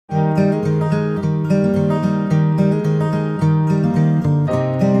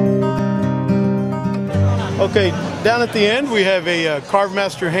Okay, down at the end we have a carved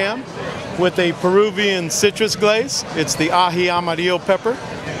master ham with a Peruvian citrus glaze. It's the ají amarillo pepper.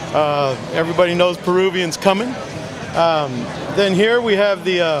 Everybody knows Peruvian's coming. Then here we have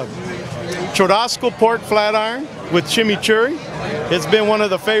the churrasco pork flat iron with chimichurri. It's been one of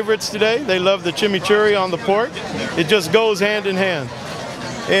the favorites today. They love the chimichurri on the pork. It just goes hand in hand.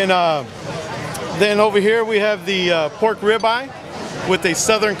 And then over here we have the pork ribeye with a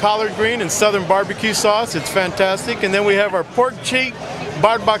southern collard green and southern barbecue sauce. It's fantastic. And then we have our pork cheek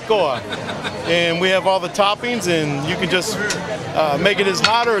barbacoa. And we have all the toppings, and you can just make it as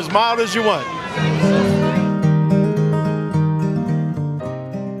hot or as mild as you want.